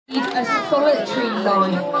solitary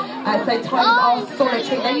life. So tigers are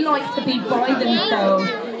solitary. They like to be by themselves,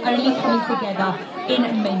 only coming together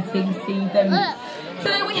in mating season. So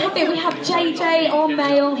there we have it. We have JJ, our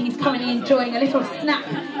male. He's currently enjoying a little snack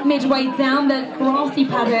midway down the grassy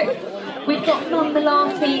paddock. We've got Non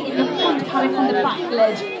Malati in the front paddock on the back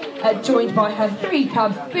ledge, joined by her 3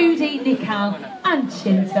 cubs, Boody, Nikal and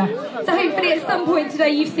Chinta. So hopefully at some point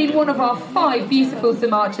today you've seen one of our 5 beautiful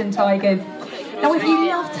Sumatran tigers. Now if you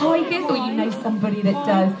love tigers or you know somebody that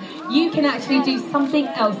does, you can actually do something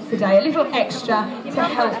else today, a little extra to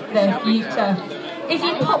help their future. If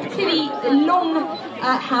you pop to the long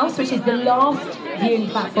house, which is the last viewing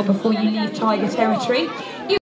platform before you leave tiger territory,